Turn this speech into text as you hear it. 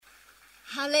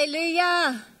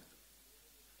Hallelujah.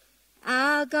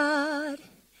 Our God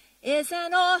is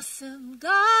an awesome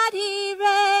God. He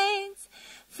reigns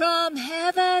from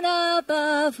heaven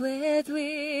above with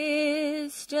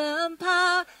wisdom,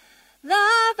 power,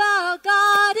 love. Our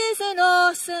God is an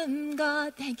awesome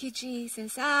God. Thank you,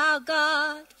 Jesus. Our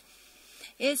God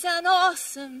is an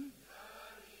awesome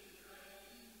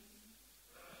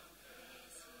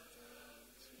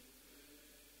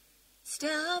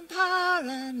wisdom, power,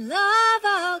 and love.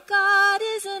 Our God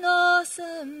is an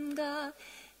awesome God.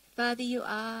 Father, you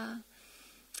are.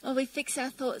 Oh, we fix our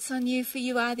thoughts on you, for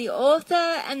you are the author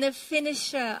and the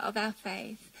finisher of our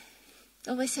faith.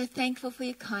 Oh, we're so thankful for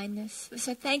your kindness. We're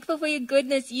so thankful for your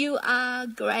goodness. You are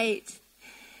great.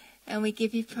 And we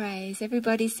give you praise.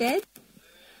 Everybody said,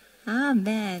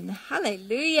 Amen.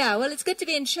 Hallelujah. Well, it's good to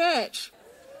be in church.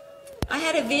 I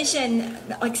had a vision.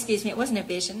 Oh, excuse me, it wasn't a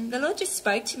vision. The Lord just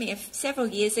spoke to me several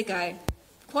years ago,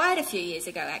 quite a few years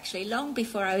ago, actually, long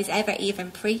before I was ever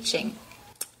even preaching.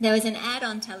 There was an ad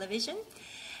on television,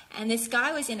 and this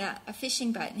guy was in a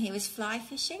fishing boat, and he was fly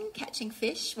fishing, catching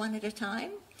fish one at a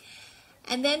time.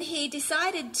 And then he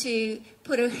decided to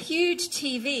put a huge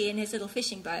TV in his little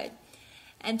fishing boat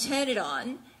and turn it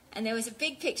on, and there was a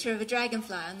big picture of a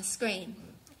dragonfly on the screen.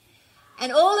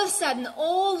 And all of a sudden,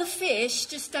 all the fish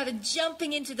just started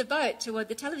jumping into the boat toward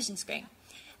the television screen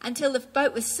until the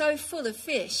boat was so full of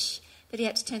fish that he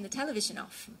had to turn the television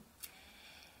off.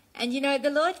 And, you know,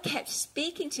 the Lord kept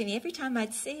speaking to me every time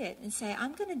I'd see it and say,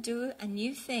 I'm going to do a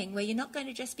new thing where you're not going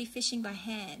to just be fishing by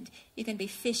hand. You're going to be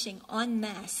fishing en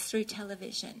masse through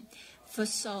television for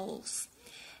souls.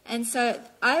 And so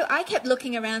I kept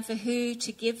looking around for who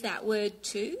to give that word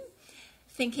to,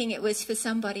 thinking it was for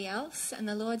somebody else. And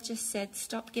the Lord just said,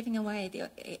 stop giving away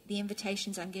the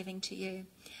invitations I'm giving to you.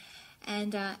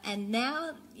 And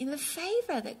now, you know, the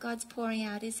favor that God's pouring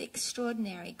out is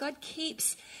extraordinary. God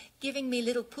keeps giving me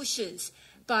little pushes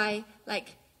by,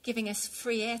 like, giving us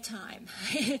free airtime,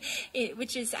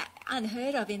 which is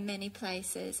unheard of in many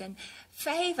places. And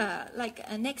favor, like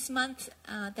next month,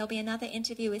 there'll be another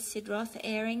interview with Sid Roth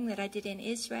airing that I did in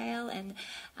Israel. And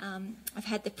I've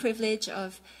had the privilege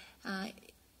of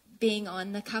being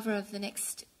on the cover of the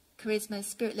next Charisma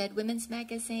Spirit-Led Women's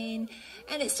Magazine.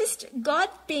 And it's just God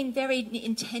being very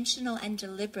intentional and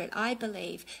deliberate, I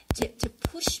believe, to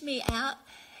push me out,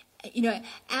 you know,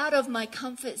 out of my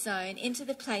comfort zone into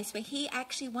the place where he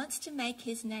actually wants to make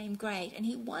his name great, and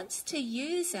he wants to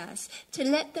use us to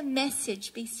let the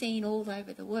message be seen all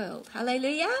over the world.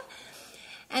 Hallelujah.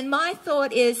 And my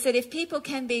thought is that if people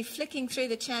can be flicking through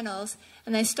the channels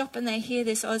and they stop and they hear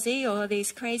this Aussie or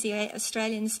these crazy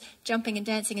Australians jumping and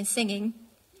dancing and singing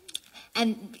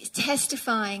and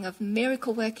testifying of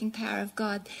miracle working power of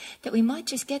God, that we might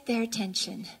just get their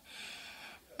attention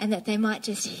and that they might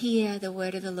just hear the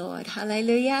word of the Lord.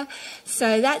 Hallelujah.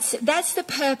 So that's the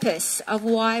purpose of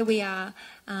why we are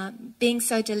being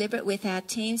so deliberate with our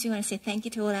teams. We want to say thank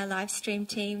you to all our live stream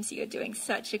teams. You're doing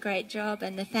such a great job.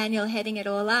 And Nathaniel heading it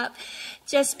all up.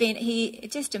 Just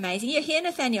amazing. You're here,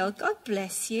 Nathaniel. God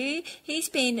bless you. He's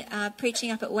been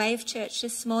preaching up at Wave Church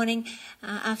this morning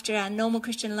after our Normal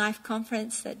Christian Life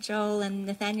conference that Joel and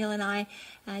Nathaniel and I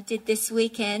did this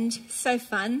weekend. So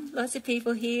fun. Lots of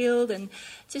people healed and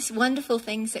just wonderful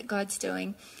things that God's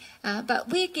doing. But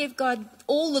we give God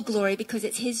all the glory because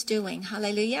it's his doing.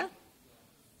 Hallelujah.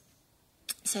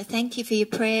 So thank you for your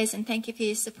prayers and thank you for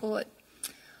your support.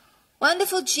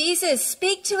 Wonderful Jesus,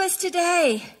 speak to us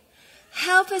today.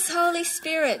 Help us, Holy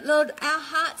Spirit. Lord, our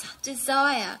heart's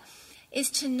desire is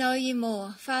to know you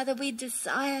more. Father, we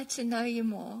desire to know you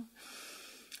more.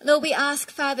 Lord, we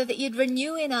ask, Father, that you'd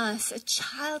renew in us a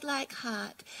childlike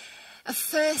heart, a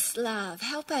first love.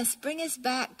 Help us, bring us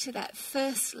back to that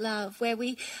first love where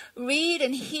we read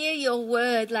and hear your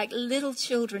word like little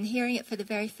children hearing it for the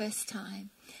very first time.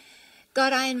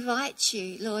 God, I invite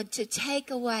you, Lord, to take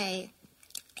away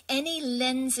any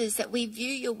lenses that we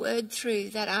view your word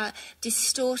through that are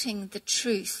distorting the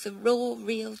truth, the raw,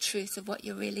 real truth of what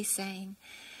you're really saying.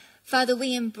 Father,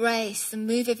 we embrace the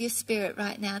move of your Spirit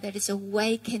right now that is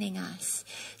awakening us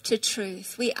to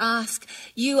truth. We ask,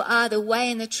 you are the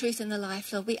way and the truth and the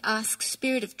life, Lord. We ask,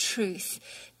 Spirit of truth,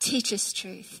 teach us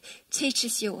truth. Teach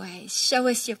us your ways. Show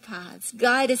us your paths.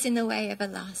 Guide us in the way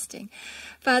everlasting.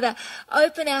 Father,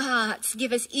 open our hearts,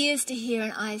 give us ears to hear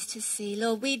and eyes to see.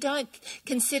 Lord, we don't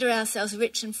consider ourselves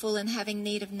rich and full and having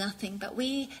need of nothing, but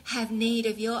we have need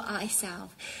of your eye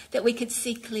salve that we could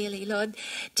see clearly. Lord,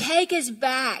 take us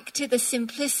back to the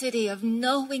simplicity of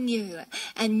knowing you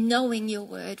and knowing your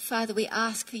word. Father, we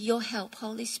ask for your help,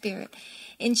 Holy Spirit.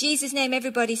 In Jesus' name,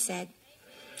 everybody said,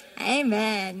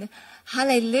 Amen.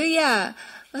 Hallelujah.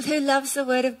 Well, who loves the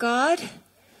Word of God?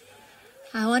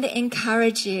 I want to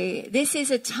encourage you. This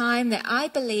is a time that I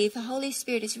believe the Holy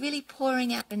Spirit is really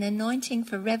pouring out an anointing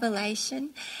for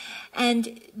revelation,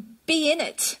 and be in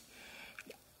it.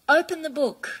 Open the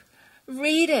book.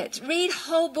 Read it. Read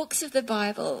whole books of the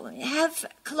Bible. Have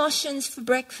Colossians for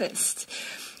breakfast.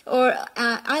 Or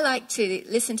I like to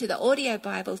listen to the audio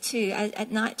Bible too.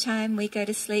 At night time, we go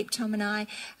to sleep, Tom and I.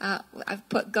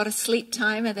 I've got a sleep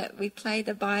timer that we play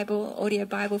the Bible, audio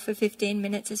Bible, for 15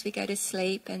 minutes as we go to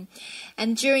sleep.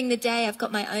 And during the day, I've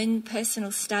got my own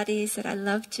personal studies that I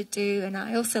love to do. And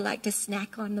I also like to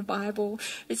snack on the Bible.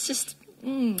 It's just,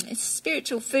 it's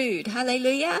spiritual food.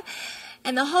 Hallelujah.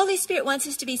 And the Holy Spirit wants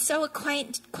us to be so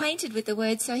acquainted with the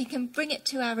Word so He can bring it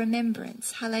to our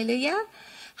remembrance. Hallelujah.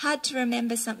 Hard to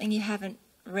remember something you haven't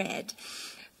read,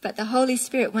 but the Holy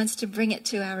Spirit wants to bring it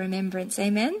to our remembrance.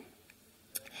 Amen?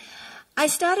 I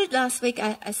started last week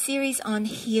a series on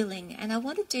healing, and I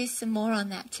want to do some more on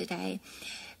that today,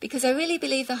 because I really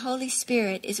believe the Holy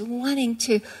Spirit is wanting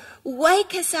to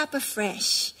wake us up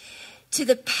afresh to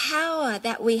the power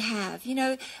that we have. You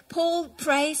know, Paul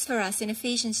prays for us in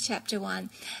Ephesians chapter 1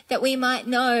 that we might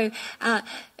know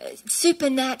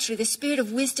supernaturally the spirit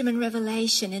of wisdom and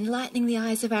revelation, enlightening the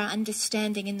eyes of our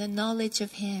understanding in the knowledge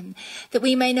of Him, that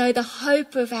we may know the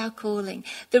hope of our calling,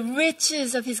 the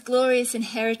riches of His glorious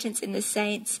inheritance in the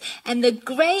saints, and the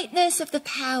greatness of the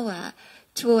power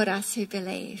toward us who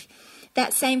believe.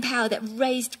 That same power that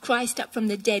raised Christ up from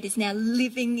the dead is now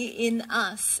living in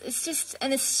us. It's just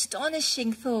an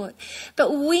astonishing thought.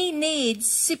 But we need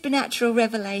supernatural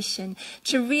revelation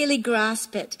to really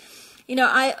grasp it. You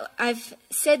know, I've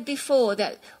said before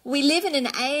that we live in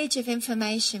an age of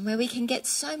information where we can get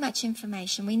so much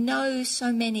information. We know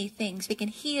so many things. We can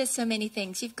hear so many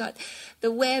things. You've got the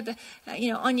web,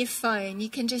 on your phone. You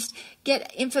can just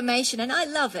get information, and I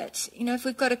love it. You know, if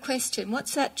we've got a question,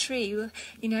 what's that tree?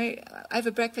 You know,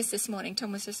 over breakfast this morning,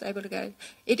 Tom was just able to go,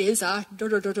 it is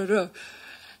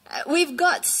We've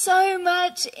got so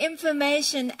much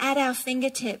information at our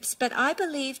fingertips, but I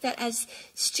believe that as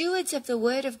stewards of the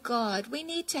Word of God, we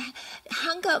need to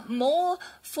hunger more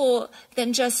for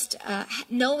than just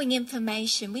knowing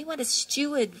information. We want to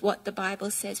steward what the Bible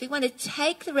says. We want to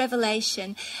take the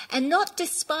revelation and not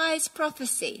despise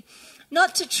prophecy.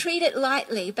 Not to treat it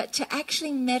lightly, but to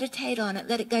actually meditate on it,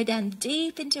 let it go down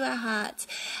deep into our hearts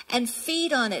and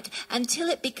feed on it until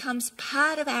it becomes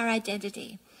part of our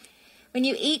identity. When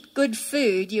you eat good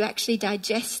food, you actually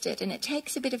digest it, and it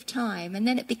takes a bit of time, and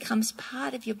then it becomes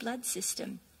part of your blood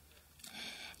system.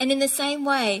 And in the same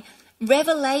way,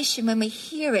 revelation, when we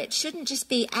hear it, shouldn't just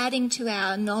be adding to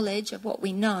our knowledge of what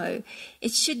we know.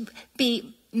 It should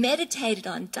be meditated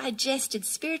on, digested,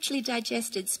 spiritually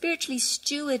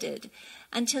stewarded,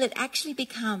 until it actually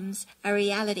becomes a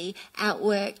reality,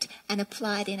 outworked and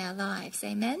applied in our lives.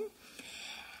 Amen?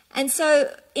 And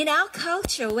so in our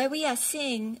culture, where we are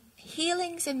seeing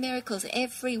healings and miracles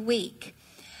every week,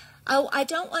 I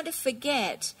don't want to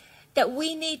forget that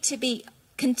we need to be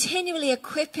continually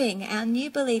equipping our new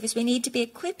believers. We need to be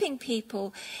equipping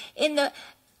people in the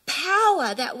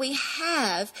power that we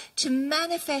have to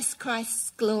manifest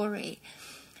Christ's glory.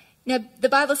 Now, the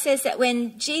Bible says that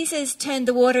when Jesus turned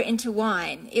the water into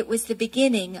wine, it was the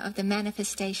beginning of the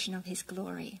manifestation of His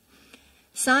glory.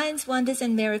 Signs, wonders,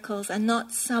 and miracles are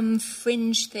not some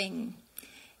fringe thing.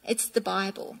 It's the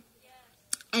Bible.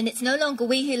 And it's no longer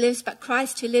we who lives, but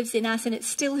Christ who lives in us, and it's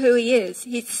still who He is.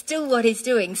 He's still what He's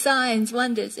doing, signs,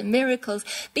 wonders, and miracles,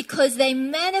 because they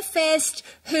manifest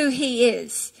who He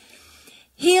is.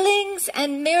 Healings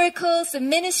and miracles, the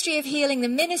ministry of healing, the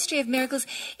ministry of miracles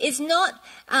is not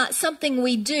something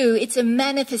we do. It's a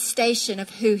manifestation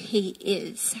of who He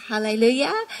is.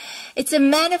 Hallelujah. It's a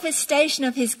manifestation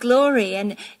of His glory,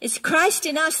 and it's Christ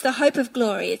in us, the hope of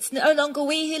glory. It's no longer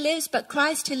we who lives, but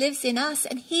Christ who lives in us,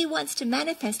 and He wants to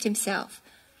manifest Himself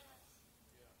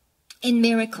in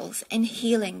miracles and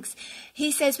healings.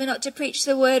 He says we're not to preach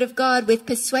the word of God with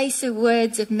persuasive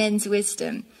words of men's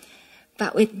wisdom,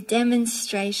 but with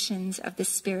demonstrations of the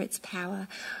Spirit's power.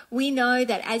 We know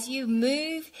that as you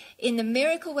move in the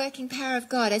miracle-working power of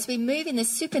God, as we move in the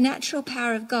supernatural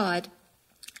power of God,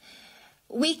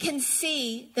 we can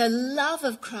see the love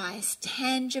of Christ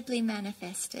tangibly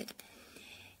manifested.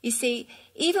 You see,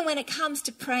 even when it comes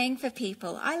to praying for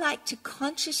people, I like to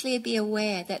consciously be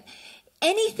aware that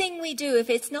anything we do, if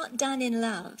it's not done in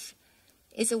love,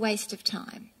 is a waste of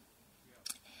time.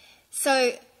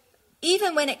 So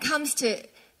even when it comes to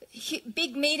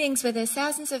big meetings where there's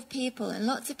thousands of people and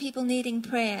lots of people needing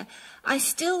prayer, I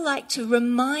still like to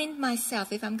remind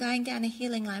myself, if I'm going down a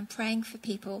healing line praying for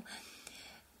people,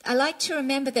 I like to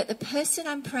remember that the person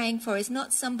I'm praying for is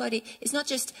not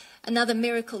just another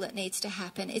miracle that needs to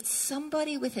happen. It's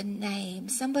somebody with a name,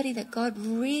 somebody that God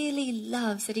really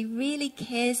loves, that he really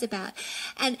cares about.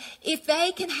 And if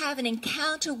they can have an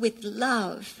encounter with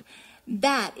love,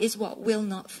 that is what will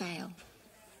not fail.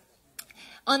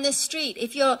 On the street,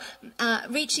 if you're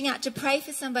reaching out to pray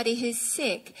for somebody who's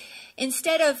sick,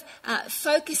 instead of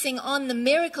focusing on the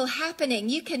miracle happening,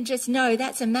 you can just know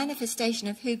that's a manifestation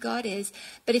of who God is.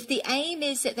 But if the aim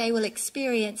is that they will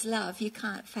experience love, you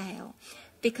can't fail,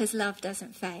 because love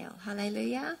doesn't fail.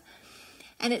 Hallelujah.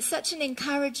 And it's such an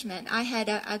encouragement. I had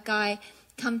a guy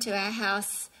come to our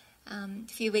house a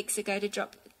few weeks ago to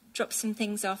drop some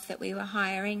things off that we were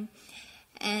hiring.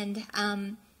 And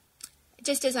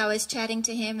just as I was chatting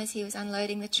to him as he was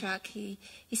unloading the truck, he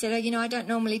said, "Oh, I don't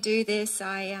normally do this.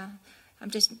 I'm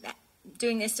just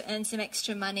doing this to earn some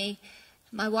extra money.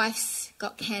 My wife's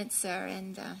got cancer,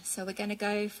 and so we're going to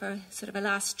go for sort of a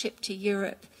last trip to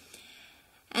Europe."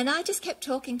 And I just kept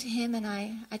talking to him, and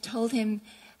I told him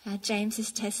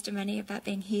James's testimony about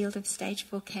being healed of stage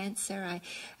 4 cancer.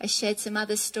 I shared some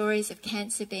other stories of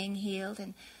cancer being healed,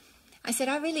 and I said,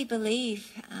 "I really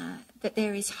believe that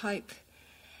there is hope."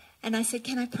 And I said,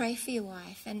 "Can I pray for your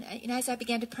wife?" And, as I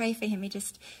began to pray for him, he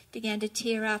just began to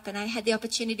tear up. And I had the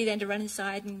opportunity then to run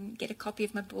inside and get a copy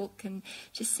of my book and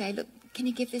just say, "Look, can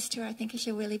you give this to her? I think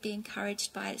she'll really be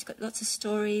encouraged by it. It's got lots of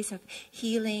stories of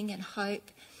healing and hope."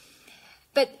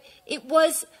 But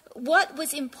what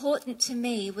was important to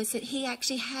me was that he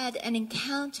actually had an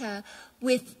encounter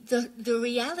with the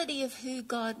reality of who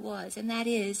God was. And that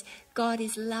is, God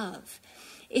is love.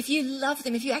 If you love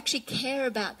them, if you actually care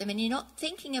about them, and you're not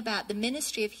thinking about the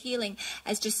ministry of healing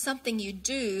as just something you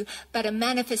do, but a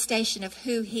manifestation of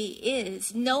who he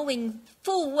is, knowing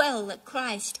full well that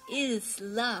Christ is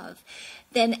love,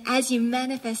 then as you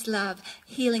manifest love,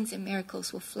 healings and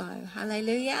miracles will flow.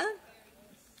 Hallelujah.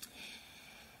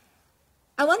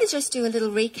 I want to just do a little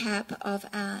recap of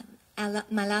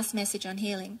my last message on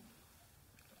healing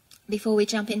before we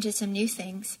jump into some new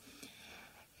things.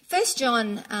 1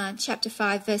 John chapter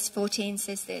 5, verse 14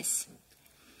 says this: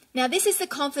 "Now this is the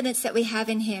confidence that we have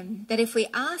in him, that if we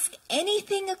ask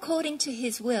anything according to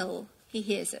his will, he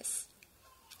hears us."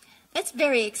 That's a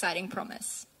very exciting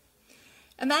promise.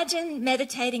 Imagine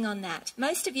meditating on that.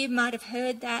 Most of you might have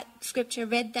heard that scripture,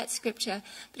 read that scripture,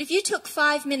 but if you took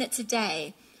 5 minutes a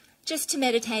day just to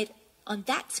meditate on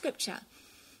that scripture,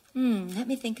 let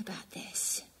me think about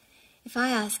this. If I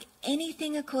ask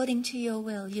anything according to your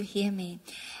will, you hear me.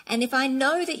 And if I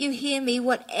know that you hear me,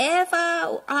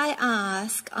 whatever I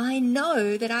ask, I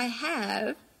know that I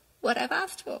have what I've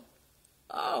asked for.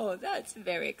 Oh, that's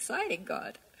very exciting,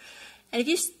 God. And if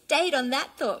you stayed on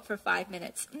that thought for 5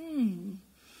 minutes,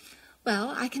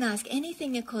 well, I can ask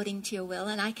anything according to your will,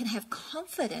 and I can have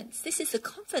confidence. This is the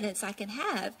confidence I can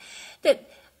have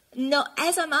that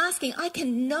as I'm asking, I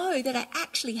can know that I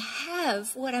actually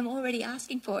have what I'm already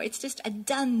asking for. It's just a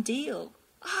done deal.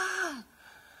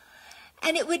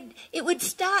 And it would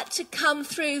start to come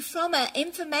through from an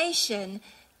information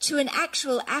to an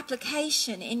actual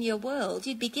application in your world.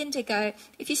 You'd begin to go,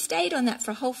 if you stayed on that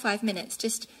for a whole 5 minutes,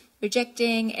 just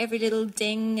rejecting every little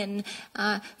ding and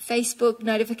Facebook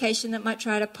notification that might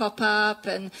try to pop up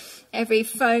and every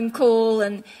phone call,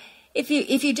 and if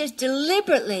you just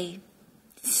deliberately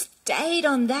stayed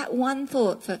on that one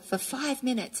thought for 5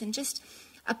 minutes and just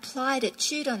applied it,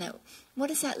 chewed on it, what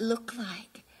does that look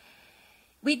like?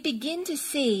 We'd begin to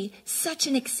see such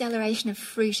an acceleration of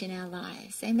fruit in our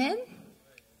lives. Amen?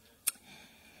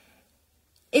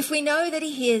 If we know that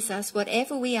he hears us,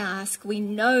 whatever we ask, we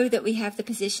know that we have the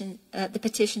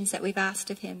petitions that we've asked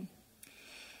of him.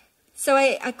 So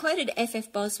I quoted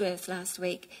F.F. Bosworth last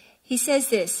week. He says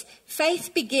this: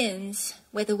 "Faith begins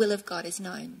where the will of God is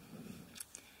known."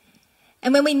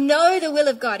 And when we know the will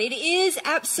of God, it is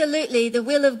absolutely the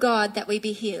will of God that we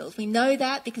be healed. We know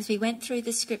that because we went through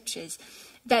the scriptures.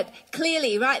 That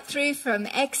clearly, right through from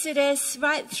Exodus,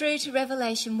 right through to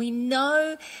Revelation, we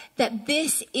know that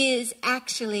this is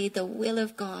actually the will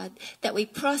of God, that we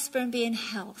prosper and be in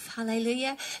health.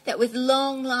 Hallelujah. That with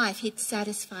long life, he'd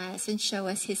satisfy us and show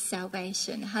us his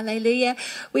salvation. Hallelujah.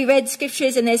 We read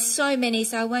scriptures, and there's so many,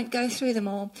 so I won't go through them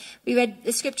all. We read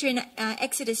the scripture in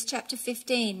Exodus chapter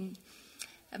 15.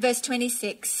 Verse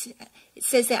 26, it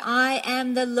says that I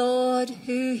am the Lord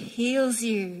who heals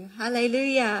you.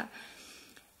 Hallelujah.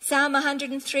 Psalm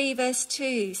 103 verse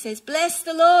 2 says, "Bless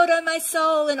the Lord, O my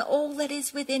soul, and all that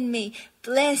is within me.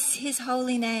 Bless his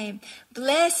holy name.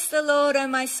 Bless the Lord, O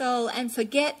my soul, and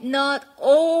forget not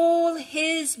all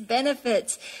his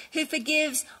benefits, who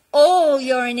forgives all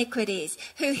your iniquities,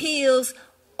 who heals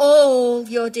all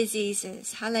your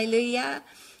diseases. Hallelujah.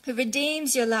 Who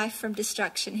redeems your life from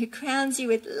destruction, who crowns you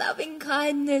with loving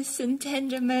kindness and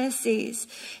tender mercies,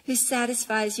 who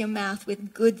satisfies your mouth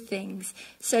with good things,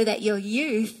 so that your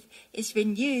youth is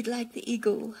renewed like the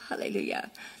eagle.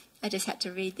 Hallelujah. I just had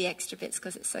to read the extra bits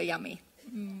because it's so yummy.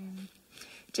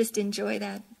 Just enjoy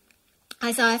that.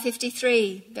 Isaiah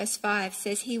 53 verse 5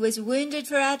 says, he was wounded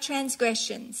for our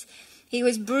transgressions. He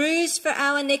was bruised for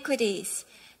our iniquities.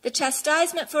 The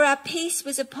chastisement for our peace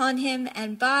was upon him,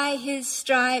 and by his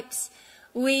stripes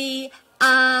we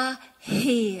are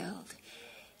healed.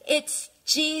 It's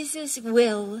Jesus'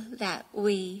 will that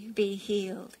we be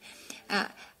healed.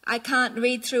 I can't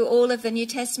read through all of the New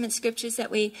Testament scriptures that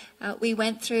we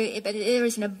went through, but there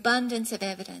is an abundance of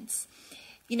evidence.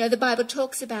 You know, the Bible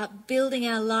talks about building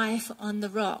our life on the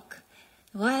rock.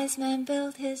 The wise man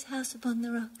built his house upon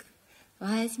the rock.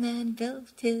 Wise man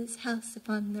built his house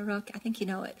upon the rock. I think you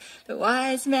know it. The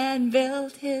wise man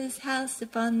built his house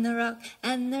upon the rock,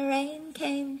 and the rain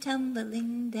came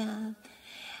tumbling down.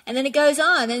 And then it goes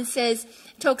on and says,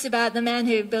 talks about the man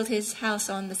who built his house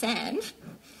on the sand,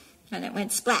 and it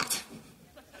went splat,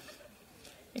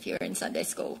 if you were in Sunday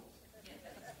school.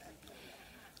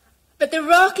 But the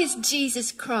rock is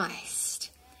Jesus Christ.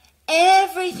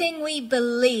 Everything we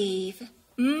believe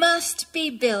must be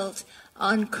built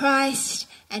on Christ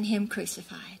and him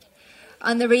crucified,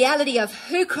 on the reality of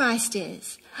who Christ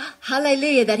is.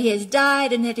 Hallelujah, that he has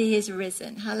died and that he has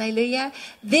risen. Hallelujah.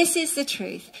 This is the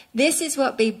truth. This is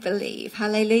what we believe.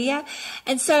 Hallelujah.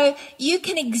 And so you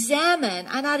can examine,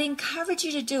 and I'd encourage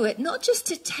you to do it, not just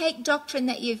to take doctrine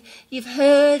that you've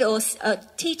heard or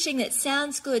teaching that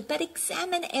sounds good, but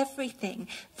examine everything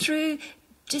through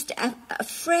just a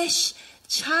fresh,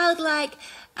 childlike,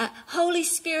 Holy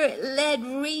Spirit-led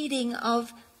reading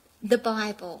of the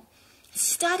Bible.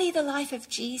 Study the life of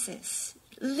Jesus.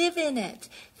 Live in it.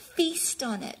 Feast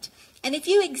on it. And if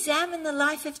you examine the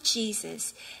life of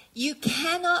Jesus, you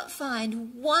cannot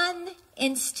find one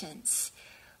instance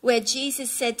where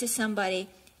Jesus said to somebody,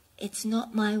 it's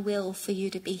not my will for you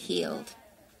to be healed.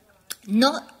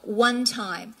 Not one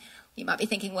time. You might be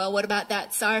thinking, well, what about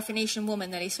that Syrophoenician woman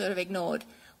that he sort of ignored?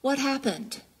 What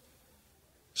happened?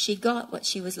 She got what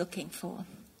she was looking for.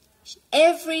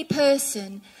 Every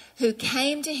person who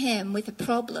came to him with a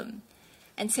problem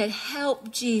and said,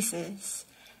 help Jesus,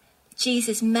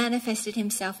 Jesus manifested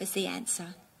himself as the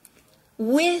answer.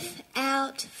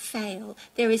 Without fail.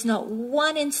 There is not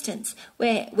one instance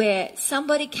where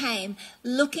somebody came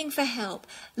looking for help,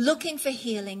 looking for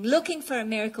healing, looking for a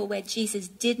miracle where Jesus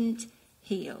didn't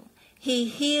heal. He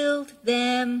healed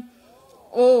them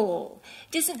all.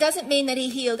 Doesn't mean that he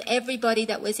healed everybody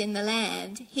that was in the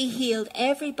land. He healed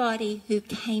everybody who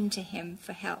came to him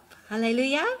for help.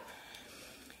 Hallelujah.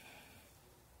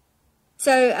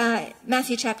 So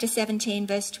Matthew chapter 17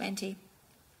 verse 20.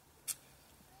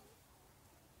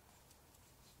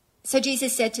 So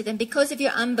Jesus said to them, because of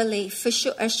your unbelief,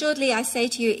 assuredly I say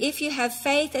to you, if you have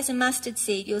faith as a mustard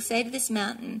seed, you'll say to this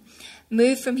mountain,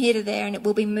 move from here to there, and it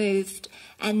will be moved,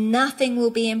 and nothing will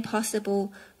be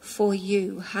impossible for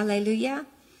you. Hallelujah.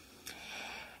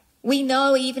 We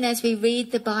know even as we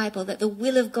read the Bible that the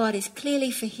will of God is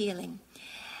clearly for healing.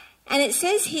 And it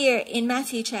says here in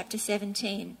Matthew chapter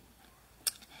 17,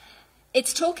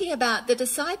 it's talking about the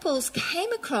disciples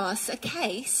came across a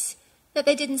case that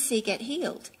they didn't see get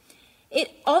healed.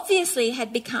 It obviously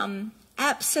had become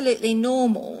absolutely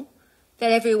normal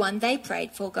that everyone they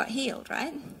prayed for got healed,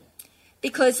 right?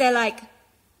 Because they're like,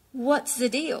 what's the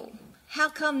deal? How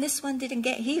come this one didn't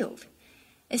get healed?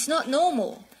 It's not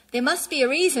normal. There must be a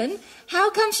reason.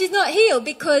 How come she's not healed?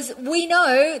 Because we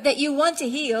know that you want to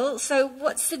heal, so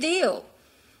what's the deal?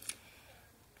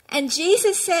 And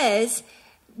Jesus says,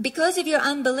 because of your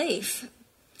unbelief,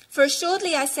 for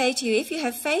assuredly I say to you, if you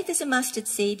have faith as a mustard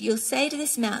seed, you'll say to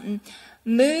this mountain,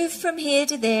 move from here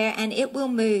to there, and it will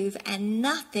move, and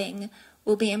nothing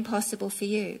will be impossible for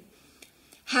you.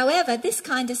 However, this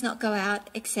kind does not go out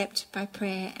except by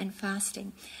prayer and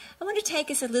fasting. I want to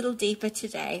take us a little deeper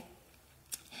today.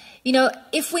 You know,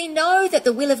 if we know that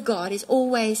the will of God is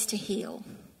always to heal,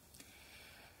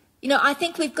 you know, I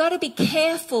think we've got to be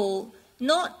careful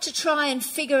not to try and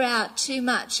figure out too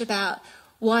much about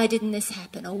why didn't this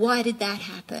happen or why did that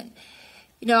happen.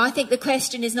 You know, I think the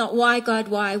question is not why God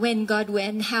why, when God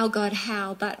when, how God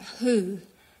how, but who.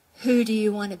 Who do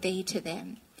you want to be to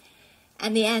them?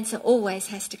 And the answer always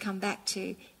has to come back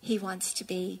to he wants to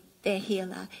be their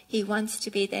healer. He wants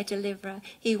to be their deliverer.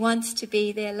 He wants to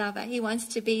be their lover. He wants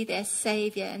to be their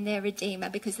saviour and their redeemer,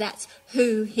 because that's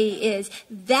who he is.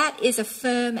 That is a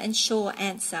firm and sure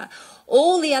answer.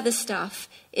 All the other stuff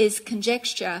is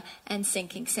conjecture and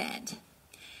sinking sand.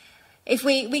 If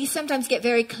we sometimes get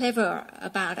very clever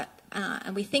about it,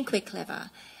 and we think we're clever,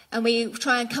 and we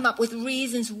try and come up with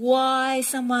reasons why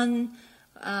someone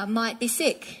might be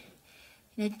sick.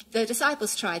 You know, the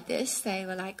disciples tried this. They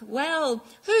were like, well,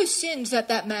 who sinned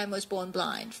that man was born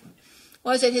blind?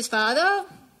 Was it his father?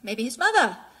 Maybe his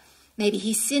mother. Maybe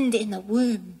he sinned in the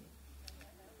womb.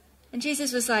 And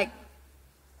Jesus was like,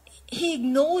 he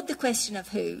ignored the question of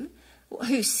who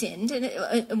sinned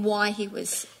and why he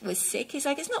was sick. He's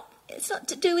like, it's not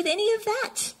to do with any of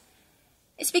that.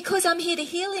 It's because I'm here to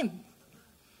heal him.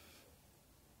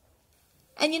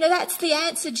 And, you know, that's the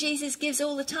answer Jesus gives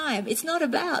all the time. It's not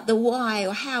about the why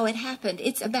or how it happened.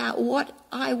 It's about what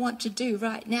I want to do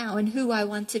right now and who I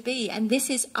want to be. And this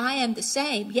is, I am the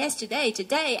same yesterday,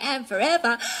 today, and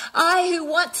forever. I who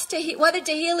wanted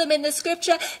to heal them in the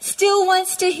scripture still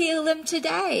wants to heal them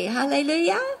today.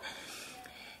 Hallelujah.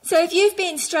 So if you've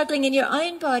been struggling in your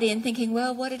own body and thinking,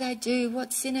 well, what did I do?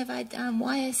 What sin have I done?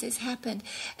 Why has this happened?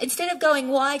 Instead of going,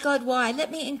 why, God, why? Let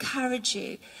me encourage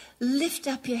you. Lift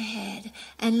up your head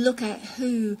and look at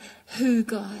who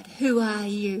God, who are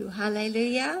you?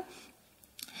 Hallelujah.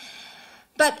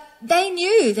 But they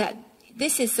knew that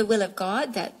this is the will of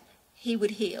God, that he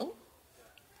would heal.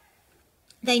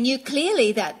 They knew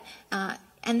clearly that,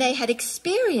 and they had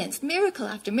experienced miracle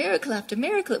after miracle after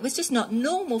miracle. It was just not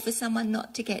normal for someone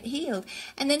not to get healed.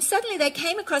 And then suddenly they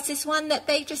came across this one that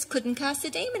they just couldn't cast the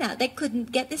demon out. They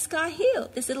couldn't get this guy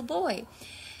healed, this little boy.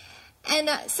 And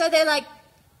so they're like,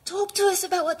 talk to us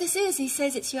about what this is. He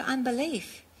says it's your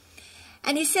unbelief.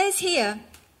 And he says here,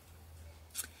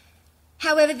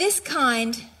 however, this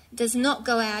kind does not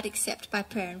go out except by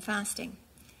prayer and fasting.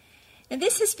 Now,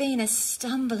 this has been a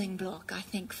stumbling block, I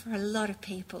think, for a lot of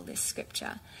people, this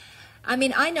scripture. I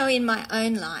mean, I know in my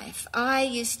own life, I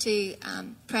used to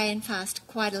pray and fast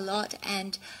quite a lot,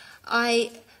 and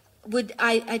I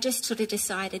just sort of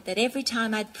decided that every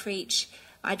time I'd preach,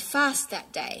 I'd fast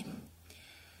that day.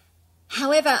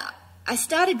 However, I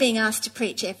started being asked to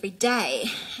preach every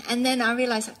day, and then I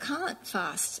realised I can't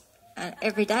fast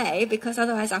every day because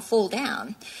otherwise I fall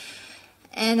down,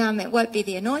 and it won't be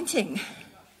the anointing.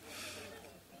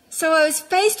 So I was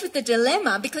faced with the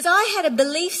dilemma because I had a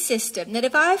belief system that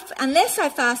unless I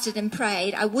fasted and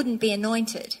prayed, I wouldn't be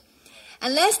anointed.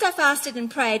 Unless I fasted and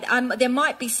prayed, there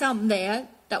might be some there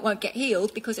that won't get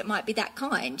healed because it might be that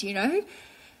kind, you know.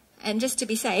 And just to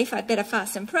be safe, I'd better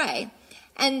fast and pray.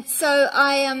 And so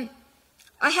I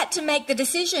had to make the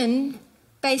decision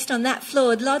based on that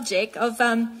flawed logic of,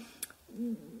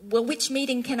 well, which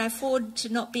meeting can I afford to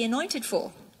not be anointed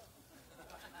for?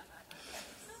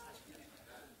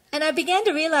 And I began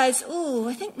to realise,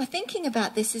 I think my thinking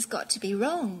about this has got to be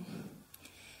wrong.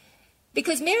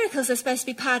 Because miracles are supposed to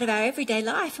be part of our everyday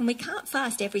life, and we can't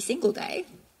fast every single day.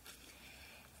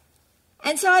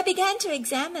 And so I began to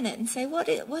examine it and say,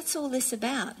 what's all this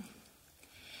about?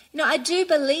 You know, I do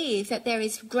believe that there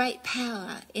is great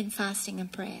power in fasting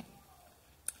and prayer.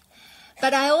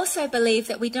 But I also believe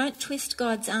that we don't twist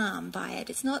God's arm by it.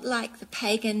 It's not like the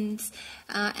pagans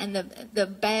and the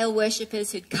Baal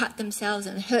worshippers who'd cut themselves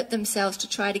and hurt themselves to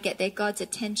try to get their God's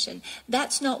attention.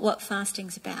 That's not what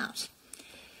fasting's about.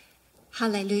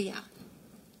 Hallelujah.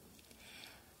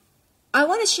 I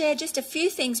want to share just a few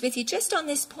things with you just on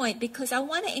this point because I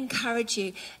want to encourage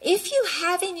you. If you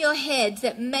have in your head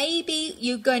that maybe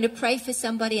you're going to pray for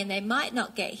somebody and they might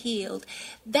not get healed,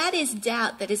 that is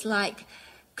doubt that is like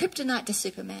kryptonite to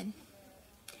Superman.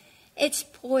 It's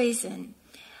poison.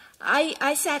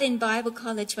 I sat in Bible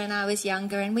college when I was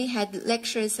younger, and we had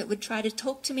lecturers that would try to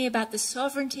talk to me about the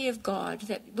sovereignty of God,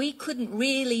 that we couldn't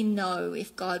really know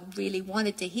if God really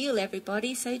wanted to heal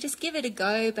everybody, so just give it a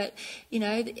go. But, you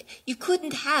know, you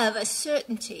couldn't have a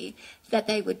certainty that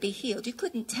they would be healed. You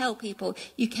couldn't tell people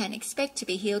you can expect to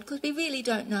be healed because we really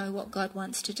don't know what God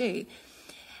wants to do.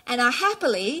 And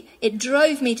it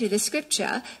drove me to the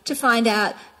scripture to find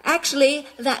out, actually,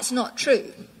 that's not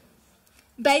true.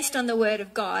 Based on the word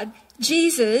of God,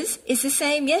 Jesus is the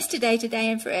same yesterday,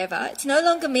 today, and forever. It's no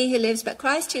longer me who lives, but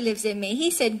Christ who lives in me. He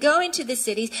said, go into the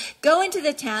cities, go into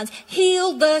the towns,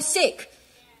 heal the sick.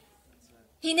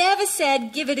 He never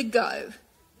said, give it a go.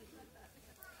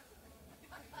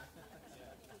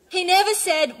 He never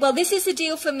said, well, this is the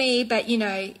deal for me, but, you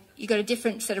know, you got a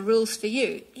different set of rules for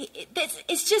you.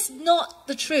 It's just not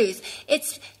the truth.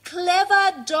 It's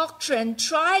clever doctrine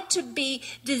tried to be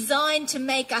designed to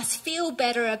make us feel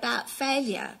better about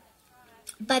failure.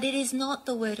 But it is not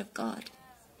the word of God.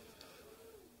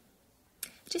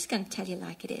 I'm just going to tell you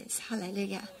like it is.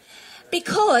 Hallelujah.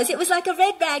 because it was like a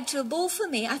red rag to a bull for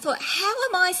me. I thought, how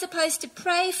am I supposed to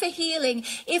pray for healing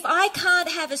if I can't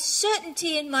have a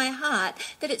certainty in my heart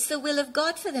that it's the will of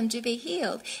God for them to be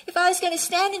healed? If I was going to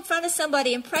stand in front of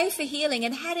somebody and pray for healing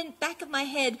and had in the back of my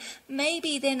head,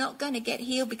 maybe they're not going to get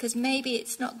healed because maybe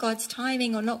it's not God's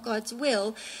timing or not God's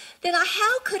will, then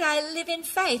how could I live in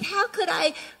faith? How could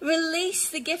I release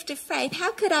the gift of faith?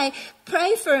 How could I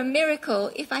pray for a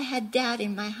miracle if I had doubt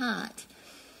in my heart?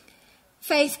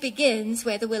 Faith begins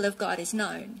where the will of God is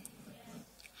known.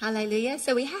 Hallelujah.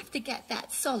 So we have to get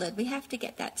that solid. We have to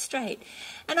get that straight.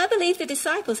 And I believe the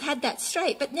disciples had that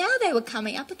straight, but now they were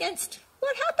coming up against,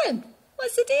 what happened?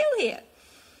 What's the deal here?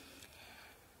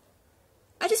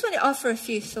 I just want to offer a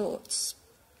few thoughts.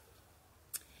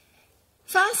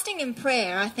 Fasting and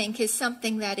prayer, I think, is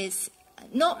something that is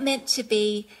not meant to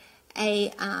be a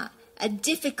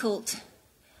difficult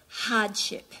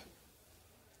hardship.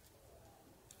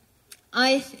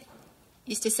 I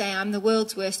used to say I'm the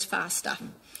world's worst faster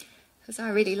because I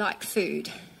really like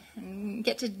food. And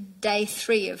get to day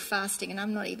 3 of fasting and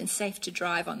I'm not even safe to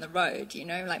drive on the road,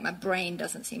 like my brain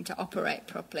doesn't seem to operate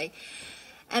properly.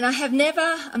 And I have never,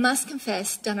 I must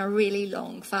confess, done a really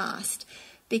long fast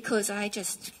because I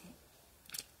just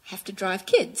have to drive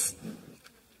kids.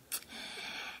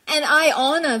 And I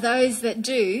honour those that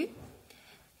do,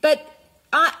 but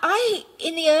I,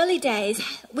 in the early days,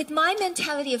 with my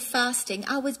mentality of fasting,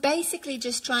 I was basically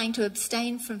just trying to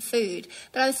abstain from food,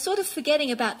 but I was sort of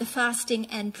forgetting about the fasting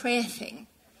and prayer thing.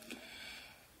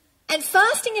 And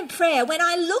fasting and prayer, when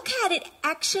I look at it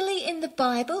actually in the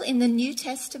Bible, in the New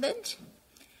Testament,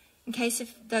 in case of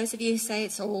those of you who say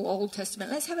it's all Old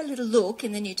Testament, let's have a little look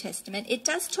in the New Testament. It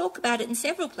does talk about it in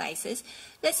several places.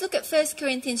 Let's look at 1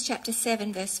 Corinthians chapter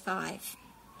 7, verse 5.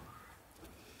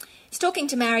 He's talking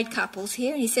to married couples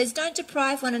here, and he says, "Don't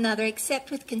deprive one another except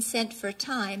with consent for a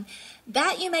time,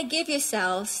 that you may give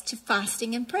yourselves to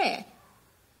fasting and prayer."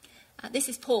 This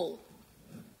is Paul.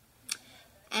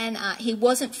 And he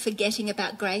wasn't forgetting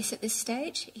about grace at this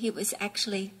stage. He was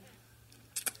actually,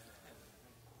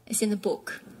 it's in the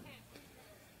book.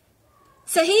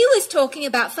 So he was talking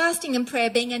about fasting and prayer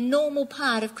being a normal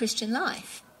part of Christian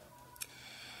life.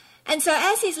 And so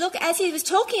as he was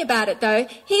talking about it, though,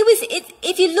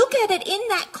 if you look at it in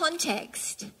that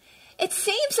context, it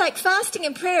seems like fasting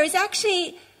and prayer is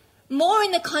actually more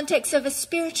in the context of a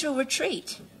spiritual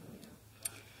retreat.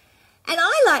 And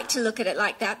I like to look at it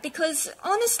like that because,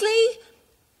 honestly,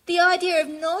 the idea of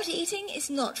not eating is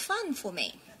not fun for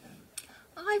me.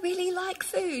 I really like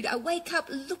food. I wake up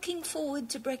looking forward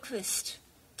to breakfast.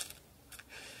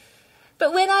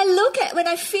 But when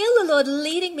I feel the Lord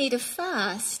leading me to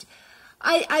fast,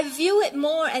 I view it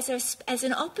more as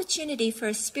an opportunity for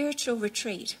a spiritual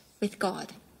retreat with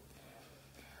God,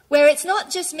 where it's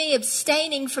not just me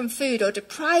abstaining from food or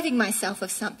depriving myself of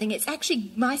something. It's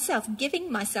actually myself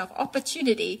giving myself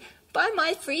opportunity by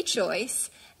my free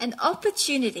choice, an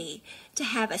opportunity to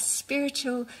have a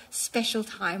spiritual special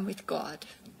time with God,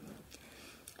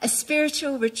 a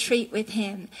spiritual retreat with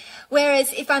him.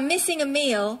 Whereas if I'm missing a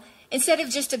meal, instead of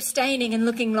just abstaining and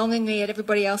looking longingly at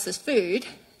everybody else's food,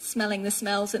 smelling the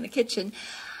smells in the kitchen,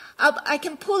 I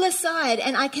can pull aside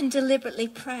and I can deliberately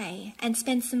pray and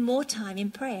spend some more time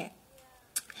in prayer.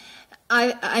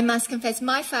 I must confess,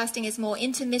 my fasting is more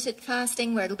intermittent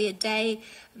fasting, where it'll be a day,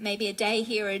 maybe a day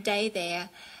here or a day there,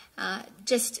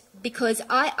 just because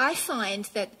I find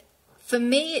that for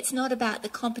me it's not about the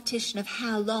competition of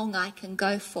how long I can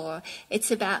go for.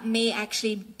 It's about me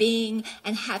actually being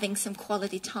and having some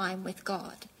quality time with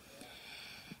God.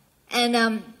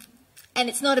 And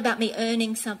it's not about me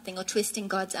earning something or twisting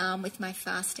God's arm with my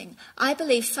fasting. I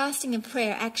believe fasting and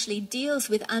prayer actually deals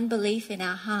with unbelief in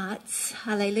our hearts,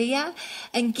 hallelujah,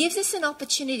 and gives us an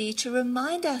opportunity to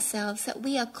remind ourselves that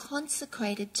we are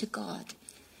consecrated to God.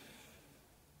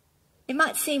 It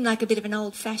might seem like a bit of an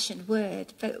old-fashioned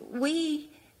word, but we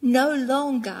no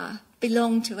longer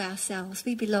belong to ourselves.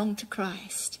 We belong to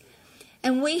Christ.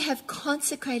 And we have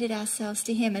consecrated ourselves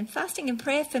to him. And fasting and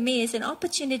prayer for me is an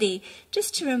opportunity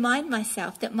just to remind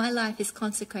myself that my life is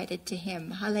consecrated to him.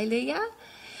 Hallelujah.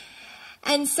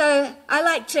 And so I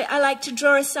like to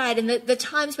draw aside, and the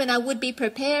times when I would be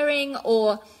preparing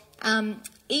or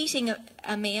eating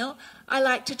a meal, I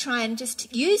like to try and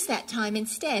just use that time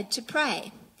instead to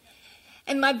pray.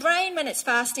 And my brain, when it's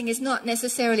fasting, is not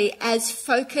necessarily as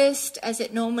focused as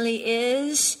it normally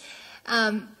is.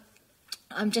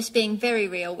 I'm just being very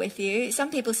real with you.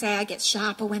 Some people say I get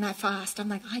sharper when I fast. I'm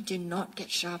like, I do not get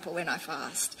sharper when I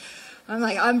fast.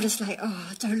 I'm just like,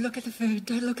 oh, don't look at the food.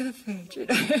 Don't look at the food, you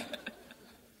know.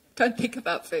 Don't think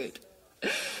about food.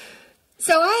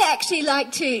 So I actually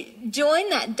like to join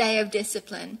that day of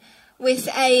discipline with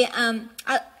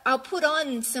I'll put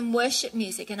on some worship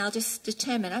music and I'll just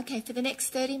determine, okay, for the next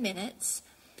 30 minutes,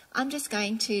 I'm just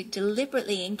going to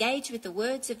deliberately engage with the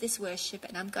words of this worship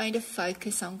and I'm going to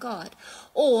focus on God.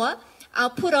 Or I'll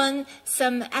put on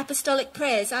some apostolic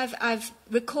prayers. I've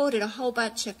recorded a whole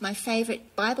bunch of my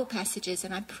favourite Bible passages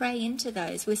and I pray into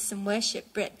those with some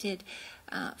worship Brett did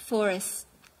for us.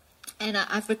 And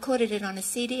I've recorded it on a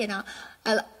CD and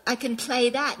I can play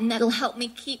that and that'll help me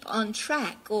keep on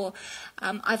track. Or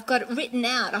I've got written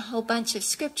out a whole bunch of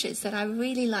scriptures that I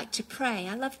really like to pray.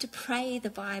 I love to pray the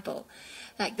Bible.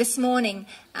 Like this morning,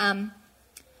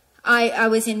 I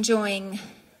was enjoying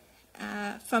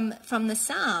from the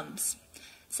Psalms.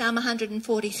 Psalm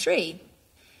 143,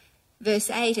 verse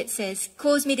 8, it says,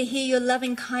 "Cause me to hear your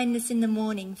loving kindness in the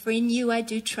morning, for in you I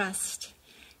do trust.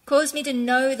 Cause me to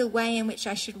know the way in which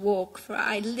I should walk, for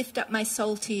I lift up my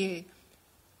soul to you."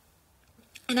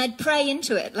 And I'd pray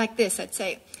into it like this. I'd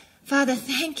say, "Father,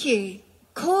 thank you.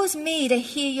 Cause me to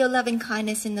hear your loving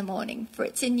kindness in the morning, for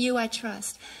it's in you I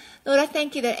trust." Lord, I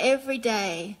thank you that every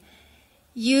day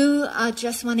you are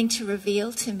just wanting to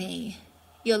reveal to me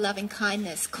your loving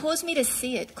kindness. Cause me to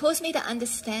see it. Cause me to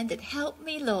understand it. Help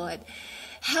me, Lord.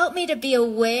 Help me to be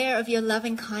aware of your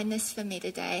loving kindness for me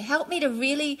today. Help me to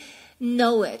really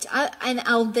know it.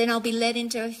 Then I'll be led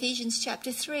into Ephesians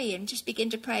chapter 3 and just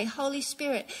begin to pray, Holy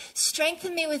Spirit,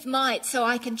 strengthen me with might so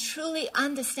I can truly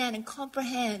understand and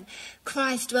comprehend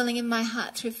Christ dwelling in my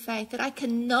heart through faith, that I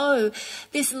can know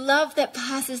this love that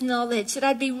passes knowledge, that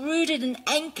I'd be rooted and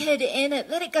anchored in it.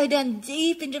 Let it go down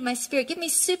deep into my spirit. Give me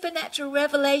supernatural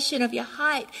revelation of your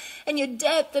height and your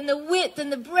depth and the width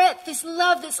and the breadth, this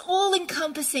love that's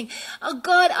all-encompassing. Oh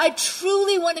God, I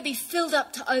truly want to be filled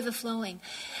up to overflowing.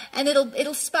 And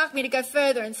it'll spark me to go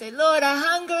further and say, Lord, I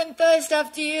hunger and thirst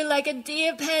after you like a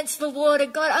deer pants for water.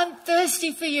 God, I'm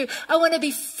thirsty for you. I want to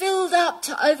be filled up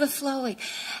to overflowing.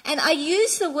 And I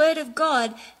use the word of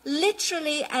God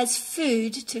literally as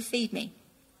food to feed me.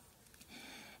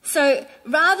 So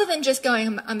rather than just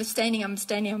going, I'm abstaining,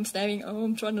 oh,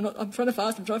 I'm trying to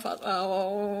fast.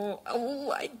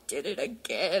 Oh, I did it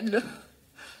again.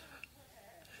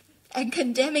 And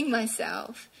condemning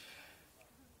myself.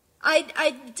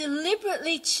 I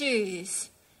deliberately choose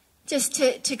just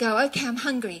to go, okay, I'm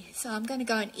hungry, so I'm going to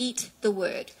go and eat the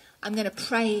word. I'm going to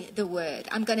pray the word.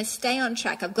 I'm going to stay on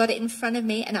track. I've got it in front of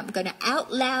me, and I'm going to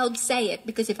out loud say it,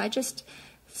 because if I just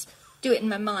do it in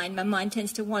my mind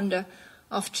tends to wander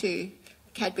off to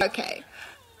Cadbury. Okay.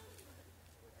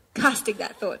 Casting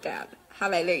that thought down.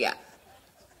 Hallelujah.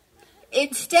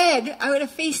 Instead, I want to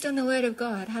feast on the word of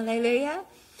God. Hallelujah.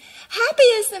 Happy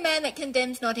is the man that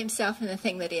condemns not himself in the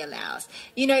thing that he allows.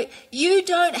 You know, you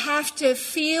don't have to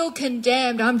feel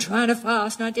condemned. I'm trying to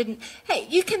fast and I didn't. Hey,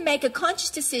 you can make a conscious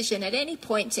decision at any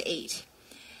point to eat.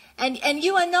 And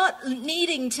you are not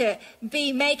needing to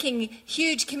be making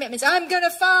huge commitments. I'm going to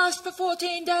fast for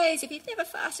 14 days. If you've never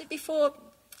fasted before,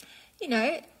 you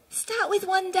know, start with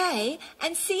one day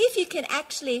and see if you can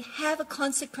actually have a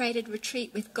consecrated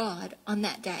retreat with God on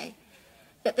that day.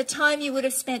 That the time you would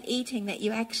have spent eating, that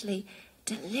you actually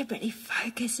deliberately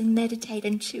focus and meditate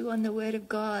and chew on the word of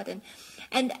God and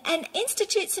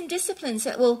institute some disciplines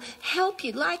that will help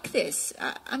you like this.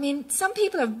 I mean, some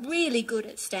people are really good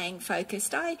at staying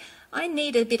focused. I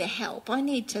need a bit of help. I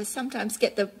need to sometimes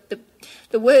get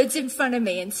the words in front of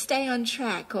me and stay on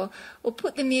track, or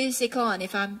put the music on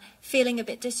if I'm feeling a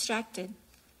bit distracted.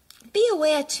 Be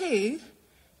aware too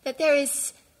that there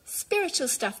is spiritual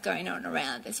stuff going on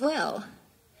around as well,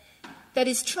 that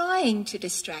is trying to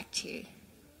distract you,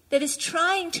 that is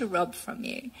trying to rob from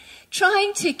you,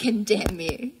 trying to condemn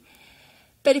you.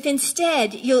 But if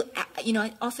instead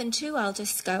often too, I'll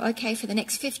just go, okay, for the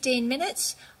next 15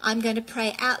 minutes, I'm going to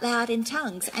pray out loud in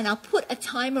tongues, and I'll put a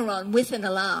timer on with an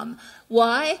alarm.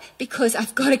 Why? Because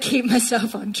I've got to keep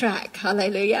myself on track.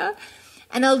 Hallelujah.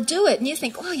 And I'll do it. And you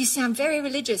think, oh, you sound very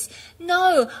religious.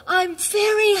 No, I'm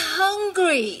very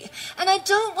hungry. And I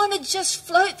don't want to just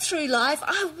float through life.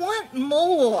 I want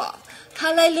more.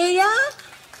 Hallelujah.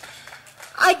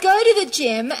 I go to the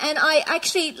gym and I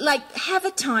actually have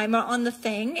a timer on the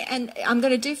thing. And I'm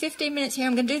going to do 15 minutes here.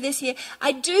 I'm going to do this here.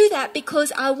 I do that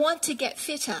because I want to get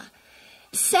fitter.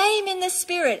 Same in the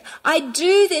spirit. I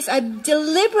do this. I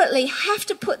deliberately have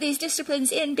to put these disciplines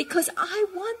in because I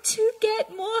want to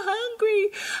get more hungry.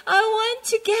 I want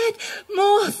to get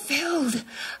more filled.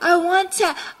 I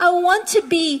want to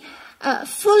be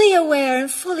fully aware and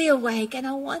fully awake, and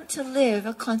I want to live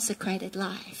a consecrated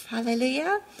life.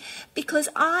 Hallelujah. Because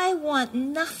I want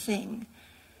nothing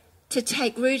to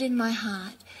take root in my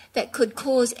heart that could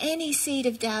cause any seed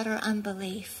of doubt or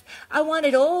unbelief. I want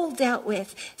it all dealt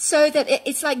with so that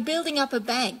it's like building up a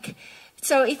bank.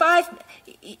 So if I,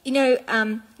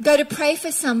 go to pray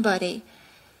for somebody,